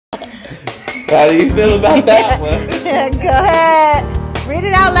How do you feel about that one? Go ahead. Read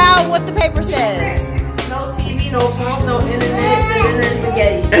it out loud what the paper says. No TV, no phone, no internet, and then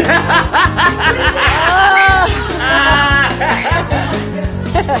spaghetti.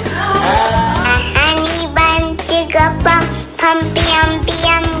 Honey bun, sugar plum, pumpy,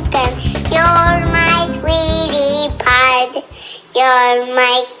 you're my sweetie pie. You're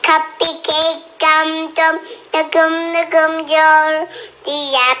my cupcake, you're the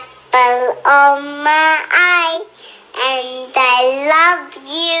apple of my eye. And I love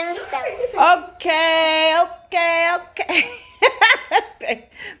you so. Okay.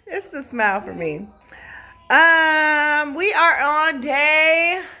 This is the smile for me. We are on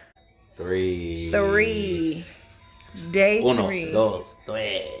day 3. Day 3. 1, 2,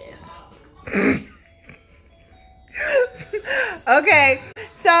 3. Okay,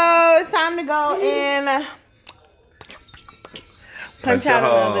 so it's time to go and punch out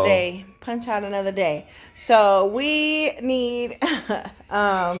another day. Punch out another day. So we need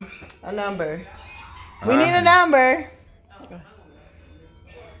a number. We need a number.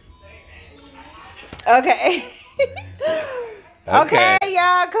 Okay. Okay,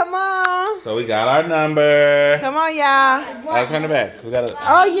 y'all, come on. So we got our number. Come on, y'all. I'll turn it back. We got it.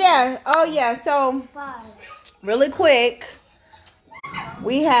 Oh yeah. So really quick,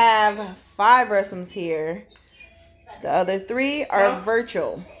 we have 5 Russums here. The other 3 are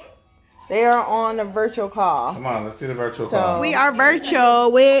virtual. They are on a virtual call. Come on, let's see the virtual call. We are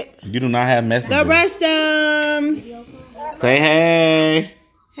virtual with You do not have messages. the Russums. Say hey.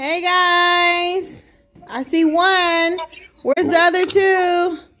 Hey guys. I see 1. Where's the other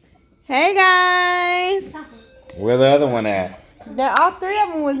 2? Hey guys. Where the other one at? All 3 of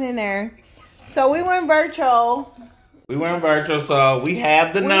them was in there. So we went virtual. So we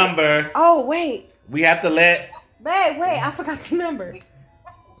have the number. Oh, wait. We have to let... Wait, I forgot the number.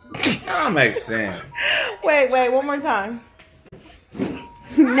 That don't make sense. Wait, one more time.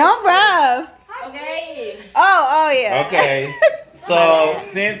 No rough. Okay. Oh yeah. Okay. So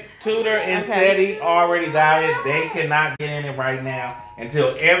since Tutor and Seti already got it, they cannot get in it right now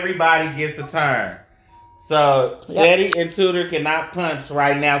until everybody gets a turn. So Seti and Tutor cannot punch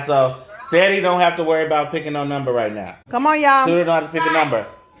right now. So Seti don't have to worry about picking no number right now. Come on, y'all. Tutor don't have to pick a number.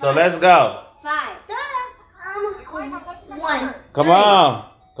 So let's go. 5. 1. Come on.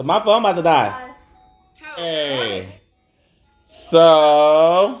 Cause my phone about to die. Hey.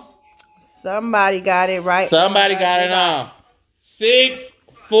 So Somebody got it right. somebody got it on. 6,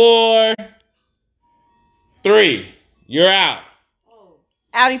 4, 3. You're out.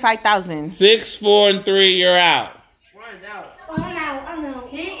 Audi 5000. 6, 4, and 3. You're out. One's out. I'm out.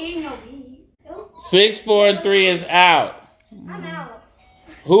 Can't eat no beef. 6, 4, and 3 is out. I'm out.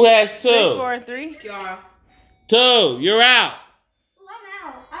 Who has 2? 6, 4, and 3. Kiara. 2. You're out.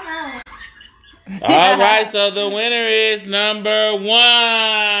 I'm out. All right. So the winner is number 1.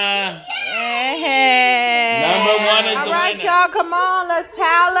 Hey. Number 1 is All the right, winner. y'all. Come on. Let's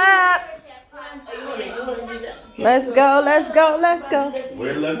pile up. Let's go.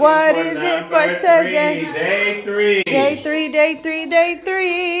 We're looking What for is it number for 3, today? Day 3. Day 3. Day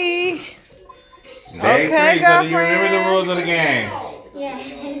 3. So Okay, do you remember the girlfriend. rules of the game?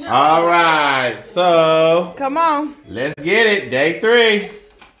 Yeah. All right. So Come on. let's get it. Day 3.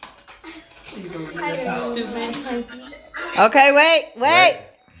 Okay, wait.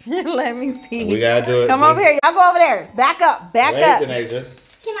 Let me see. We gotta do it. Come over here. Y'all go over there. Back up. Wait, up. Denasia.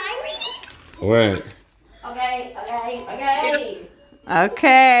 Can I read it? Wait. Okay.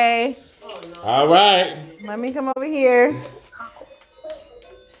 Okay. All right. Let me come over here.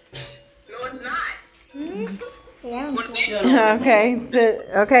 Yeah.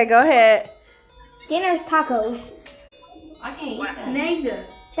 Okay, go ahead. Dinner's tacos. I can't eat that. Nasia.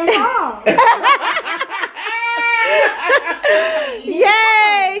 That's all.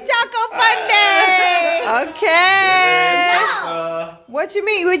 Yay! Taco Fun Day! Okay. What you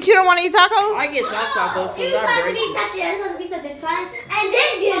mean? You don't want to eat tacos? I get soft tacos because It's I supposed to break be you. something. It's supposed to be something fun, and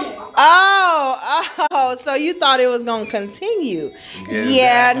then dinner. Oh, so you thought it was going to continue.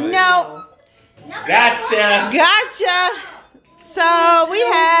 Yeah, Exactly. no. Gotcha. So we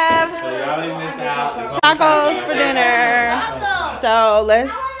have So y'all leave this out. tacos for dinner. So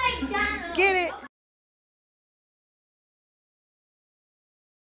let's get it.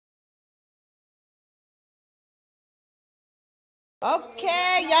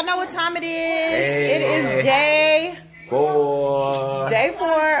 Okay, y'all know what time it is. It is day 4.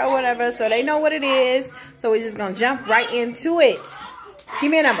 or whatever. So they know what it is. So we're just gonna jump right into it.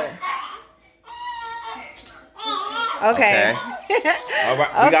 Give me a number. Okay. All right.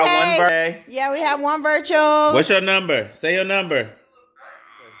 We got one birthday. Yeah, we have one virtual. What's your number? Say your number.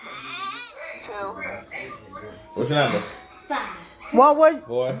 2. What's your number? 5. What was?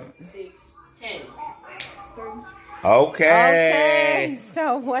 4. 6. 10. Okay. Okay.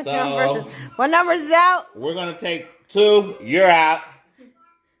 So what number? What number's out? We're gonna take 2. You're out.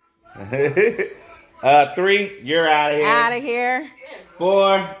 3. You're out of here. Out of here.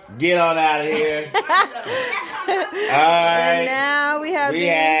 4. Get on out of here. All right. And now we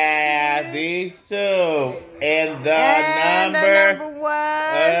have these 2. And the and number the number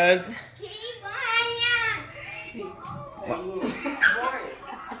was.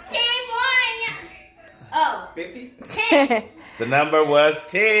 Oh. 50? 10. The number was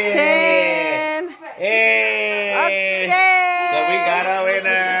 10. 10. Hey. Okay. So we got our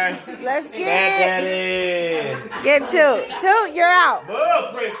winner. Let's That get it. is. Get 2. 2, you're out.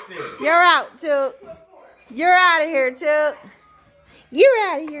 Bull Princeton. You're out, 2. You're out of here, 2. You're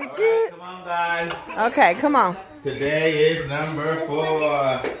out of here, All 2. right, come on, guys. Okay, come on. Today is number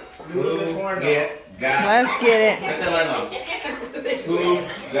 4. Who got? Let's get it. Cut that light on. Who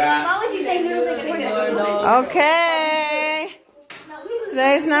got? What would you say music? Okay.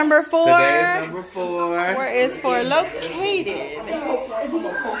 Today's number 4. Today is number 4. Where is 4 located?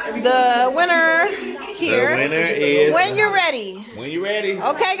 The winner here. The winner is. When you're ready. When you're ready.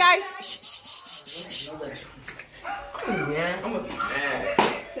 Okay, guys. Shh, shh, shh, shh.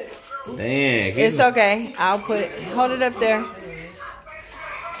 Dang. It's okay. I'll put it. Hold it up there.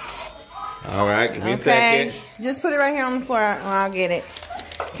 All right. Give me a Okay. second. Just put it right here on the floor and I'll get it.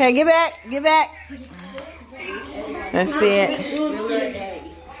 Okay, get back. Get back. Let's see it.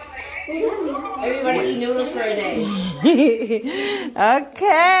 Everybody eat noodles for a day.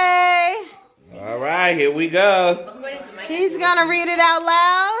 Okay. All right. Here we go. He's gonna read it out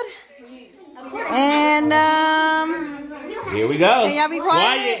loud. And Here we go. can y'all be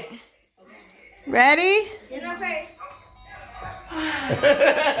quiet? Ready? Dinner first.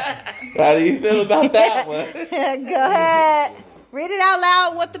 How do you feel about that one? Go ahead. Read it out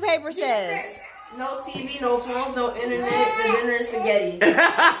loud what the paper says. No TV, no phones, no internet. The dinner is spaghetti.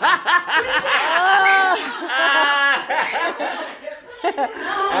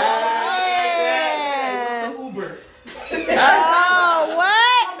 Yeah. Uber. Oh,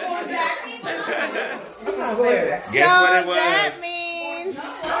 what? Guess So what it was? that means,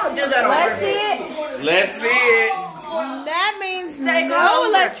 Don't do that on let's purpose. see it. Let's see it. That means Take no over.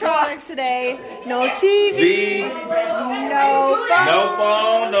 electronics today. No TV. No phone. No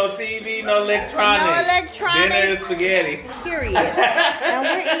phone, no TV, no electronics. No electronics. Dinner is spaghetti. Period. And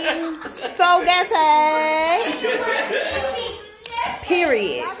we're eating spaghetti.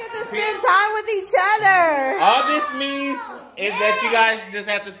 Period. Y'all get to spend time with each other. All this means is that you guys just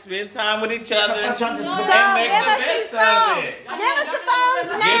have to spend time with each other and So make give the us best these of phones. it. Give us the phones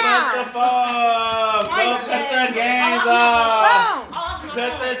Give us the now. phone. Go cut the games off. Phone.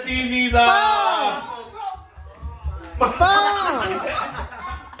 Cut the TVs off. Phone.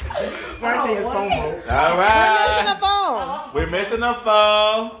 All We're missing right. a phone. We're missing a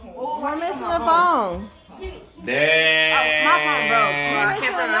phone. We're missing a phone. Dang. My phone broke, so We're I missing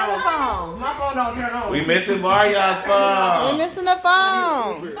can't turn it another on. phone. My phone don't turn on. We missing Mario's We're phone. missing a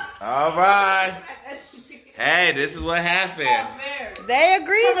phone. All right. Hey, this is what happened. They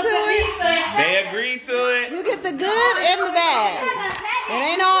agreed to it. They agreed to it. You get the good and the bad. It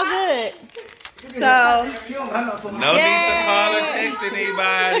ain't all good. So, No need to call or text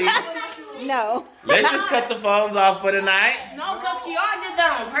anybody. no. Let's just cut the phones off for the night. No, because Kiara did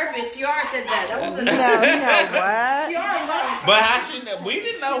that on purpose. Kiara said that. That was a No, what? Kiara love. But how she know? We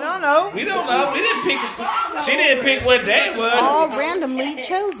didn't know. I don't know. We don't know. We didn't pick. She didn't pick what day was. All randomly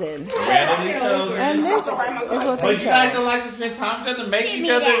chosen. Randomly chosen. And this is what they But you guys don't chose. like to spend time together, make each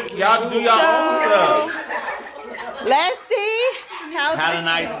other. Y'all do your own So, stuff. let's see How the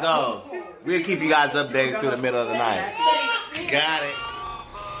nights goes. We'll keep you guys updated through the middle of the night. Got it.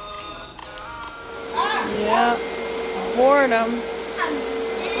 Yep. Boredom.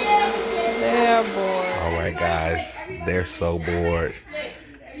 They're bored. All right, guys. They're so bored.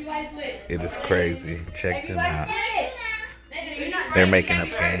 It is crazy. Check them out. They're making up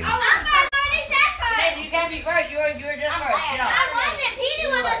games. You can't be first. You were just first. Get off. I wasn't. Petey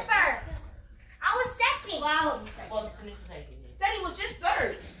was us first. I was second. Well, I hope you second. Well, Tanisha said he was just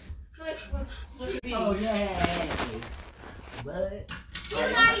third. Oh, yeah. He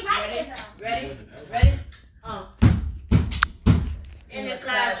was already right there, though. Ready? Ready? In the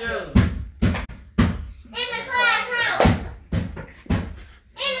classroom. In the classroom.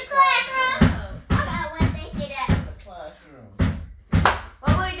 In the classroom. I got one thing to say that.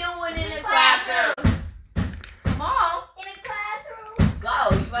 What we doing in the classroom? Come on. In the classroom. Go.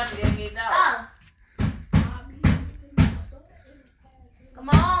 You about to get kicked out. Oh. Come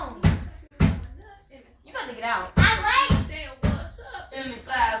on. to get out. I'm late. What's up in the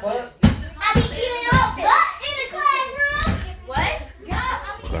class? What? I be eating up in the classroom. What?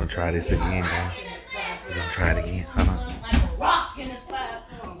 We're gonna try this again, guys. We're gonna try it again. Hold on. Rock in this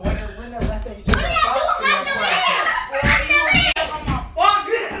classroom. When let's say you took a box in your classroom.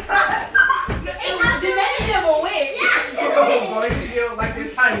 Did they never win? Boy, you feel like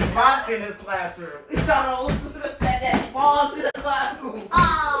this tiny box in this classroom. It's all those that balls in the classroom.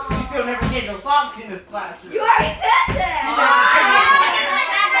 Oh. You still never change your socks in this classroom. You already said that.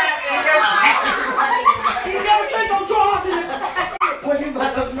 You never change your drawers in this classroom. When you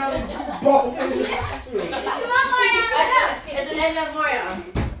got some smelly balls in this classroom. Come on, Mario. It's an end of Mario.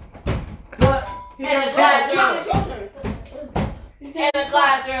 What? In the classroom. In the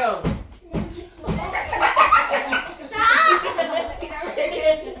classroom.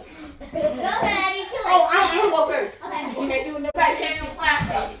 Go ahead, you kill it. Oh, I'm gonna go first. Okay. Okay, you in the back, in the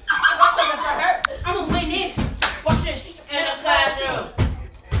classroom. I'm gonna win this. Watch this. In the classroom.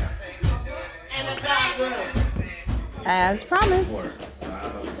 In the classroom. As promised.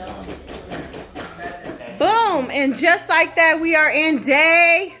 Boom. And just like that, we are in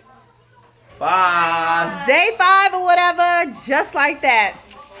day 5. 5 or whatever. Just like that.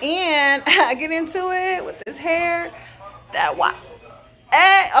 And I get into it with this hair. That what?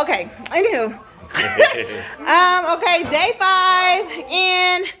 Okay. Anywho. Okay, day 5.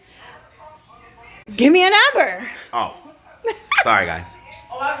 And give me a number. Oh. Sorry, guys.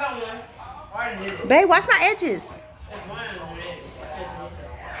 Oh, I got one. I already did it. Babe, watch my edges. There's one already.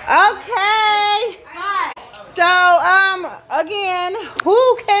 Okay. So, again,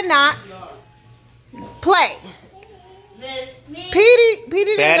 who cannot play? Petey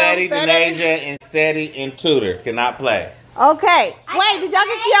didn't Fat go. Eddie, Fat Eddie. Denasia, and Steady and Tutor cannot play. Okay. Wait, did y'all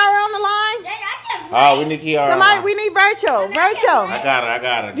get Kiara on the line? Oh, we need Kiara. Somebody, we need Virtual. Virtual. I got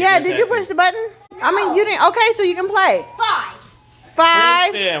her. Yeah, did you push the button? I mean, you didn't. Okay, so you can play.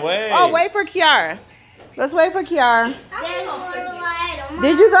 5. Wait. Oh, wait for Kiara. Let's wait for Kiara. There's more light on my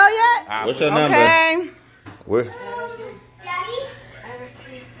Did you go yet? What's your number? Okay. Where? Daddy.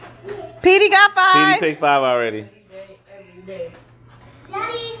 Petey got 5. Petey picked 5 already.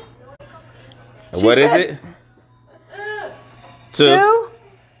 Daddy. What is said- it? 2,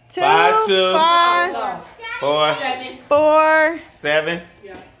 2, 5, 2, 5, 4, 4. 7.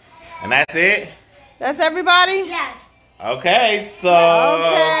 And that's it? That's everybody? Yes. Okay, so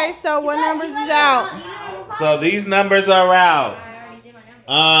Okay, so what numbers is out? so these numbers are out.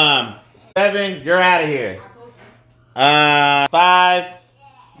 7, you're out of here. 5,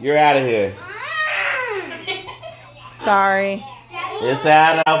 you're out of here. Sorry. Daddy. It's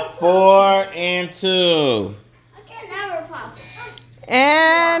out of 4 and 2. I can never pop.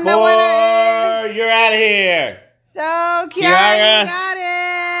 And the 4, winner is... you're out of here. So, Kiara Kiara, got it.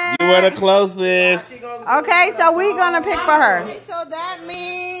 You were the closest. Okay, so we're going to pick for her. So that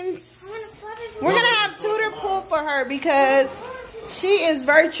means we're going to have Tutor pull for her because she is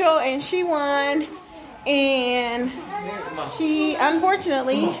virtual and she won. And she,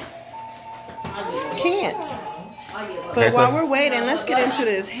 unfortunately, can't. But while we're waiting, let's get into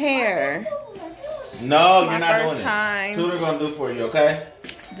this hair. No, My you're not first doing time. it. Tutor gonna do for you, okay?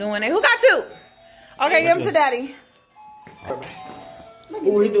 Doing it. Who got 2? Okay, give them to Daddy.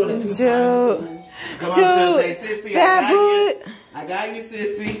 We doing it 2 times. 2. Come on, 2. Sissy. Sissy, Bad boot. I got you,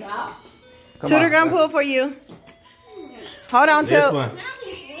 sissy. Come Tutor on. gonna pull for you. Hold on, This Toot. one.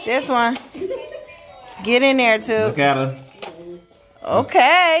 This one. Get in there, Toot. Look at her.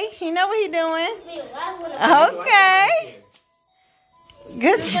 Okay. He know what he doing. Okay.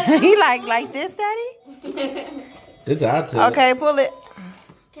 Good job. He like this, Daddy? Good job, Tutor. Okay, pull it.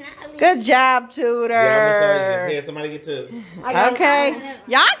 Good job, Tutor. Yeah, here, somebody get 2. Okay.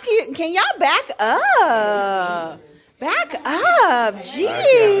 Y'all can y'all back up? Back up.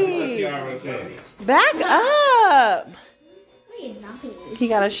 Gee. Back up. He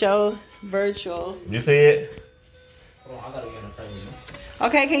got to show virtual. You see it?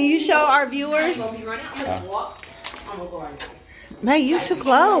 Okay, can you show our viewers? Man, you too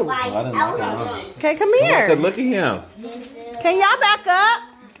close. Okay, come here. Look at him. Can y'all back up?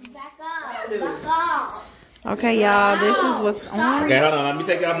 Back up. Okay, y'all, this is what's on. Okay, hold on. Let me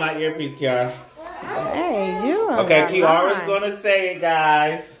take out my earpiece, Kiara. Hey, you. Okay, got Kiara's mine. gonna say it,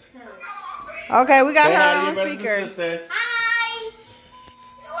 guys. Okay, we got Say hi to her your on brothers speaker. and sisters. Hi.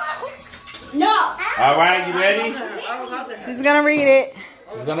 No. All right, you ready? She's gonna read it.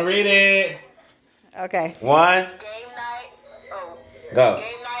 She's gonna read it. Okay. 1, Game night. Oh. go.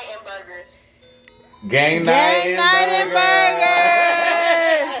 Game night and burgers. Game night Game night and burgers.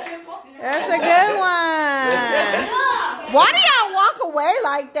 That's a good one. Why do y'all walk away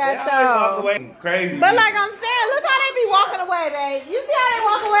like that, They always walk though? away crazy. But like I'm saying, look how they be walking away, babe. You see how they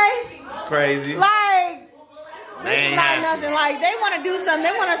walk away? Crazy. Like, They this ain't is not happy. nothing. Like, they want to do something.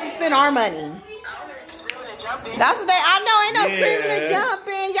 They want us to spend our money. That's what I know. Ain't no screaming and Yeah.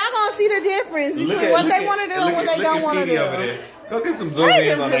 jumping. Y'all gonna see the difference Look between at- what look they at- want to do look and what at- they look don't at want to Petey do. over there. Go get some zoom They ins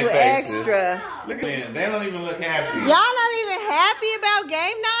just on do their faces. extra. Look at them. They don't even look happy. Y'all not even happy about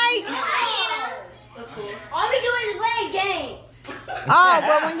game night? All we do is play a game. Oh,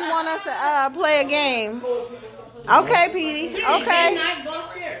 but when you want us to play a game. Okay, Petey. Okay. Night, go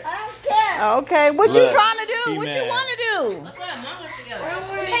upstairs. I don't care. Okay. What you Look, trying to do? he What you mad. want to do? Let's play Among Us together.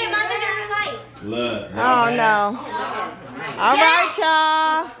 Hey, Mom, this is life. Look. Oh, no. All right,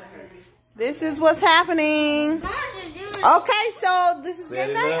 y'all. This is what's happening. Mom should do it. Okay, so this is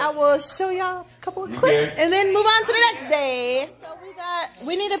game night. I will show y'all a couple of clips Okay. and then move on to the next day. So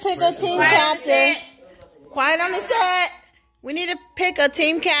we need to pick a team captain. Quiet on the set. We need to pick a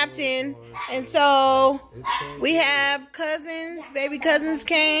team captain. And so we have cousins, baby cousins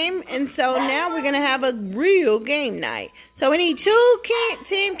came. And so now we're going to have a real game night. So we need two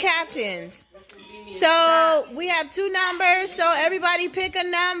team captains. So we have two numbers. So everybody pick a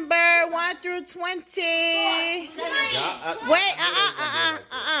number 1 through 20. Wait,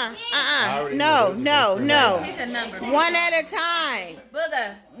 no. Pick a number. One at a time.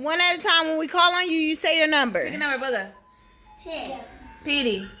 Booger. One at a time. When we call on you, you say your number. Pick a number, Booger. 10,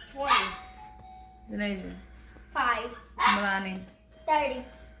 Petey. 20, Denasia. 5, Milani. 30.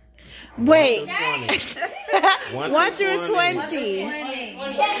 Wait. 1 1 through 20. 20.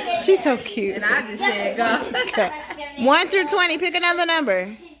 She's so cute. And I just said go. Okay. 1 through 20. Pick another number.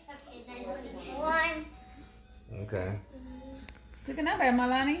 1, Okay. Pick a number,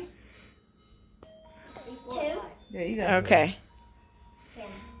 Milani. 2, There you go. Okay. 10.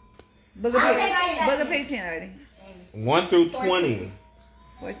 Booger pick 10 already. 1 through 20.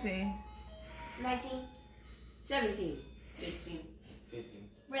 14. 19. 17. 16.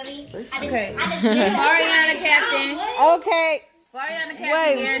 Really? Okay. I just did Mariana captain. Okay. Mariana captain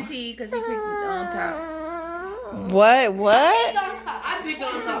Wait. guaranteed because he picked it on top. What? I picked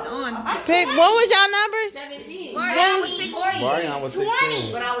on top. On. Pick. What was y'all numbers? 17. Mariana was 16. Marion was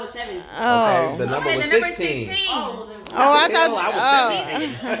 16. But I was 17. Oh. Okay, the number Okay, was the number 16. 16. Oh, I Hell, thought.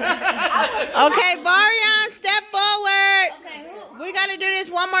 Oh. Okay, Varian, step forward. Okay, who? We gotta do this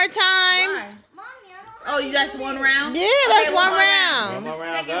one more time. Why? Oh, you got one round? Yeah, that's Okay, one more round. One more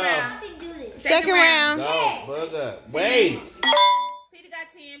round, Second go. round. Second round. Go, Booger. Wait. Peter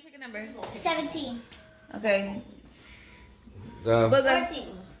got 10. Pick a number. 17. Okay. Go. Booger. 14.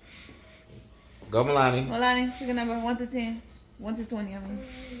 Go, Milani. Milani, pick a number. 1 to 10. 1 to 20, I mean.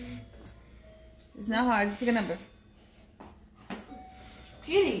 It's not hard. Just pick a number.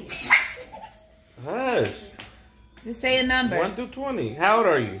 Kitty. Hush. Just say a number. 1 through 20. How old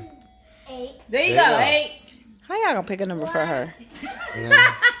are you? 8. There you There go. you go. 8. How y'all gonna pick a number for her?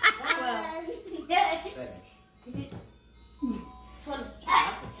 Yeah. 20.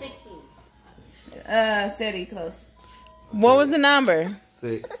 16. Seti, close. What was the number?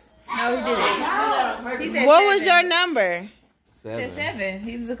 6, No, he didn't. He said What 7. was your number? He said 7. 7.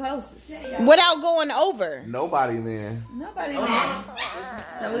 He was the closest. Without going over. Nobody then. Nobody there.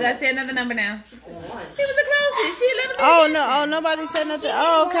 So we gotta say another number now. He was the closest. She a little bit. Oh no! Oh, nobody said nothing.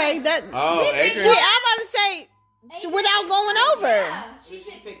 Oh, okay. That. Oh, See, Adrian. I'm about to say without going over.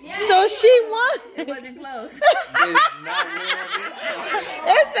 So she won. It wasn't close. Did not win this.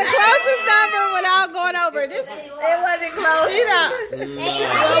 It's the closest number without going over. This. It wasn't close. She not.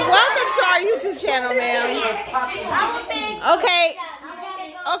 Well, welcome to our YouTube channel, ma'am. Okay.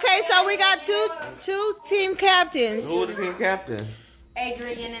 Okay, so we got two team captains. Who was the team captain?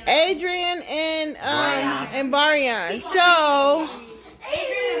 Adrian and Barian. So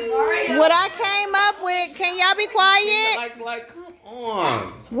what I came up with, can y'all be quiet? Like, come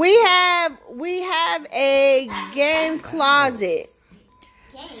on. We have a game closet.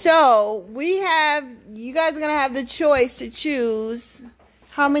 So you guys are gonna have the choice to choose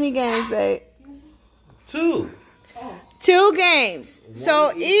how many games, babe? 2. 2 games.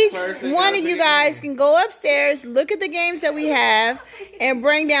 So each person one gotta of you pick a guys game. can go upstairs, look at the games that we have, and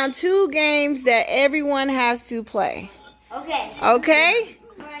bring down 2 games that everyone has to play. Okay. Okay?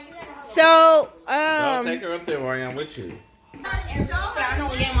 So, Don't take her up there, Marion, with you. I know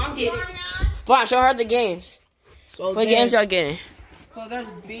what game I'm getting. Fine, show her the games. So What games y'all getting? So there's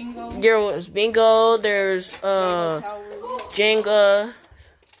bingo. There was bingo. There's Jenga.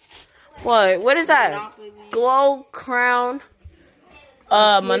 What is that? Glow Crown.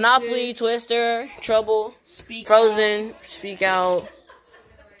 Monopoly, Twister, Trouble, Frozen, Speak Out.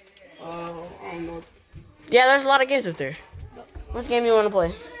 I don't know. Yeah, there's a lot of games up there. Which game you want to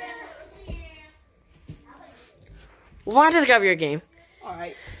play? Well, why don't just grab your game?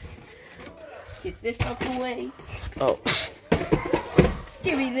 Alright. Get this stuff away. Oh.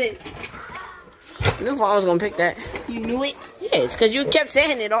 Give me this. I knew I was going to pick that. You knew it? Yeah, it's because you kept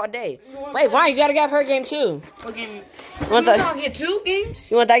saying it all day. Wait, why? You got to grab her game too. What game? You want You that? gonna get 2 games?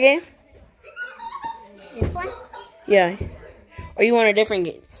 You want that game? This one? Yeah. Or you want a different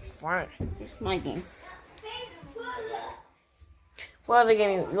game? Fine. My game. What other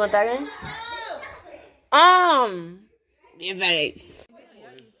game? You want that game? If that ain't.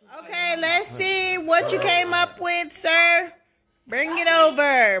 Okay, let's see what you came up with, sir. Bring it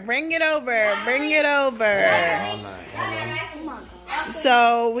over. Bring it over. Bring it over.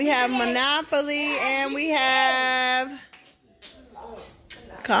 So we have Monopoly and we have...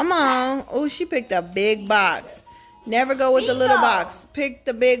 Come on. Oh, she picked a big box. Never go with the little box. Pick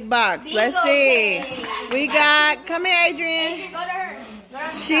the big box. Let's see. We got... Come here, Adrian.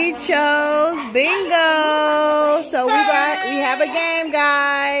 She chose bingo. So we have a game,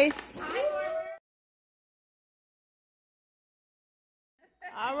 guys.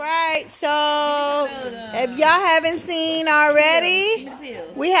 All right, so if y'all haven't seen already,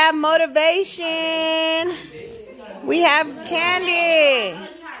 we have motivation. We have candy.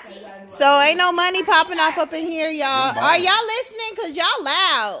 So ain't no money popping off up in here, y'all. Are y'all listening? Because y'all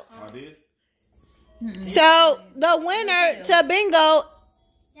loud. So the winner to bingo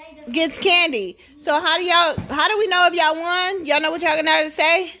gets candy. So how do we know if y'all won? Y'all know what y'all gonna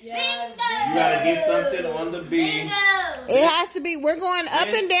say? You gotta get something on the B. It has to be. We're going up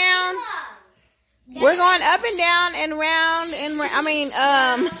and down. We're going up and down and round and up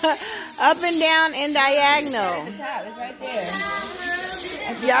and down and diagonal. It's right there.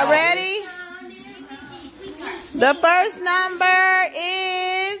 Y'all ready? The first number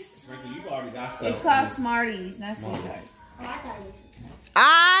is It's called Smarties, not Sweethearts.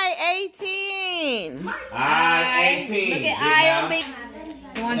 I-18. I-18. Look at I on big.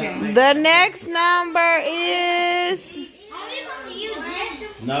 One game. The next number is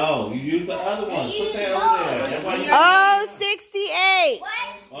No, you use the other one. Put that over there. That's why you 068.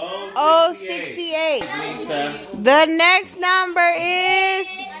 Oh, 068. Lisa. The next number is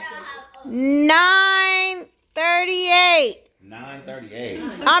 938. 938.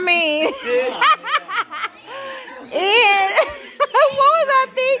 I mean, what was I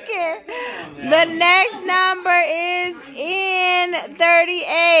thinking? The next number is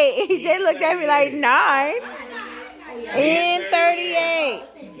N38. They looked at me like 9. N38.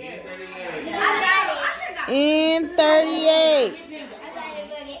 N38.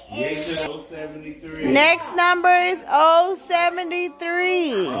 Next number is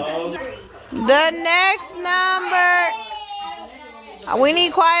 073. The next number, we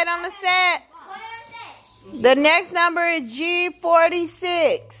need quiet on the set. The next number is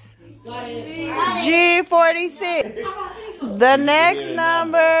G46. G46. The next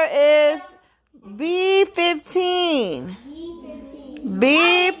number is B15.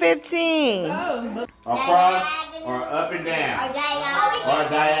 B15. Across or up and down or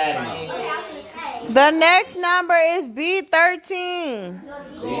diagonal. The next number is B13.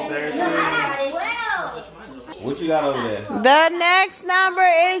 B13. What you got over there? The next number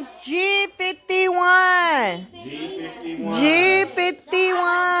is G51. G51.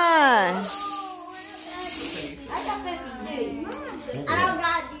 G51.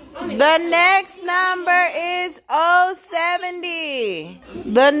 The next number is 070.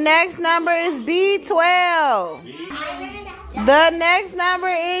 The next number is B12. The next number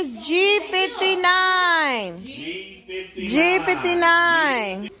is G59.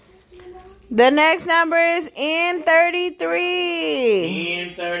 G59. The next number is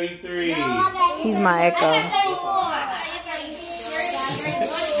N33. N33. He's my echo.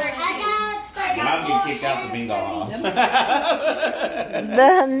 Y'all get kicked out the bingo hall.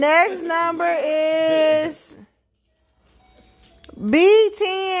 The next number is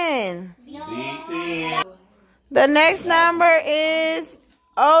B10. B10. The next number is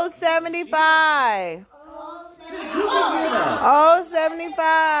 075.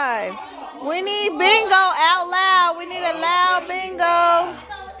 075. We need bingo out loud. We need a loud bingo.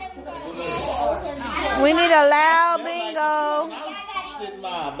 We need a loud bingo.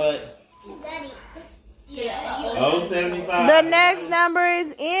 But 075. The next number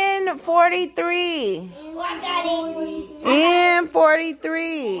is N43.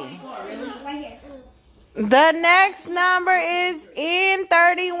 N43. The next number is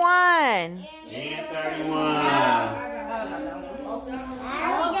N31. N31.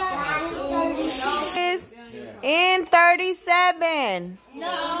 Is In 37.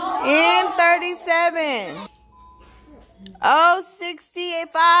 No. In 37. Oh,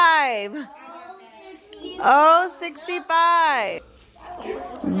 65. Oh, 65.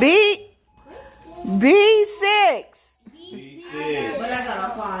 B6. But I got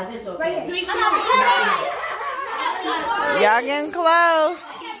a 5. It's okay. Y'all getting close.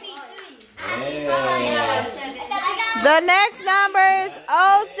 Yeah. The next number is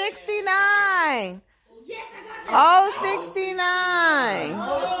 069. Yes, I got it. 069.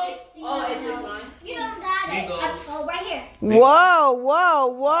 Oh, it's this line. You don't got it. Oh, right here. Whoa, whoa,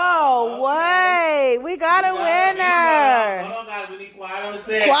 whoa. Wait. We got a winner. Hold on, guys. We need quiet on the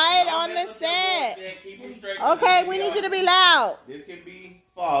set. Quiet on the set. Keep them straight. Okay, we need you to be loud. This can be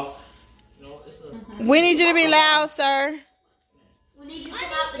false. We need you to be loud, sir. We need you to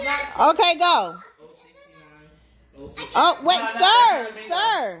come out the dark. Okay, go. Oh, wait,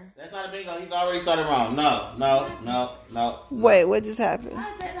 sir. That's not a bingo. He's already started wrong. No. Wait, what just happened?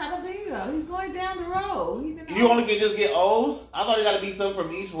 That's not a bingo. He's going down the road. He's in the You only can just get O's? I thought it got to be something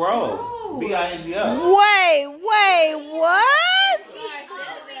from each row. No. B-I-N-G-O. Wait, what?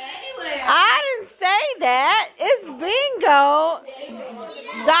 I didn't say that. It's bingo.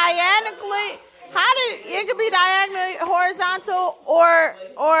 Diagonally. How did it could be diagonally, horizontal, or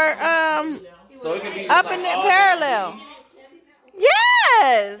So it can be up in the parallel?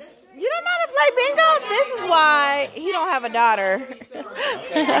 Yes. You don't know how to play bingo? This is why he don't have a daughter.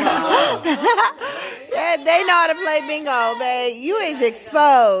 Yeah, they know how to play bingo, babe. You is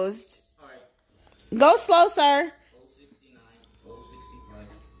exposed. Go slow, sir.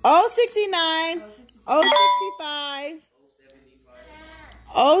 069, 065,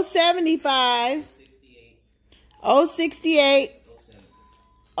 075, 068,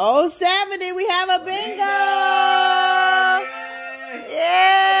 070. We have a bingo.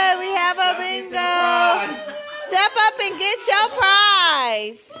 Yeah, we have a bingo. Step up and get your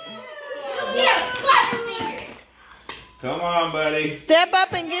prize. Come on, buddy. Step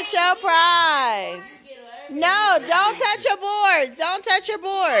up and get your prize. No, don't touch your board. Don't touch your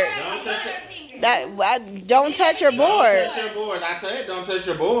board. Don't touch your board. Don't touch your board. I said don't touch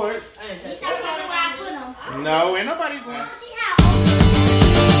your board. No, ain't nobody going.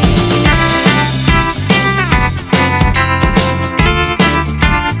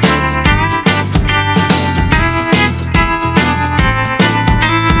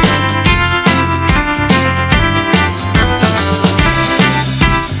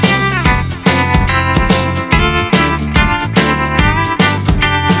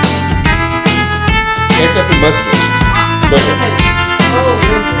 Ketchup and mustard.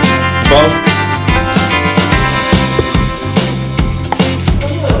 Both.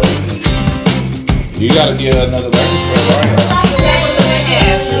 You gotta get another burger for Ryan.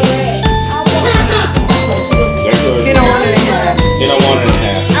 You don't want it in half. You don't want it in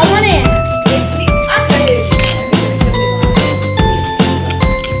half. I want it.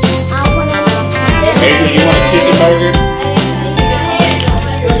 Adrian, you want a chicken burger?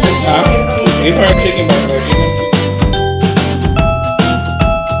 Huh? Give her a chicken burger.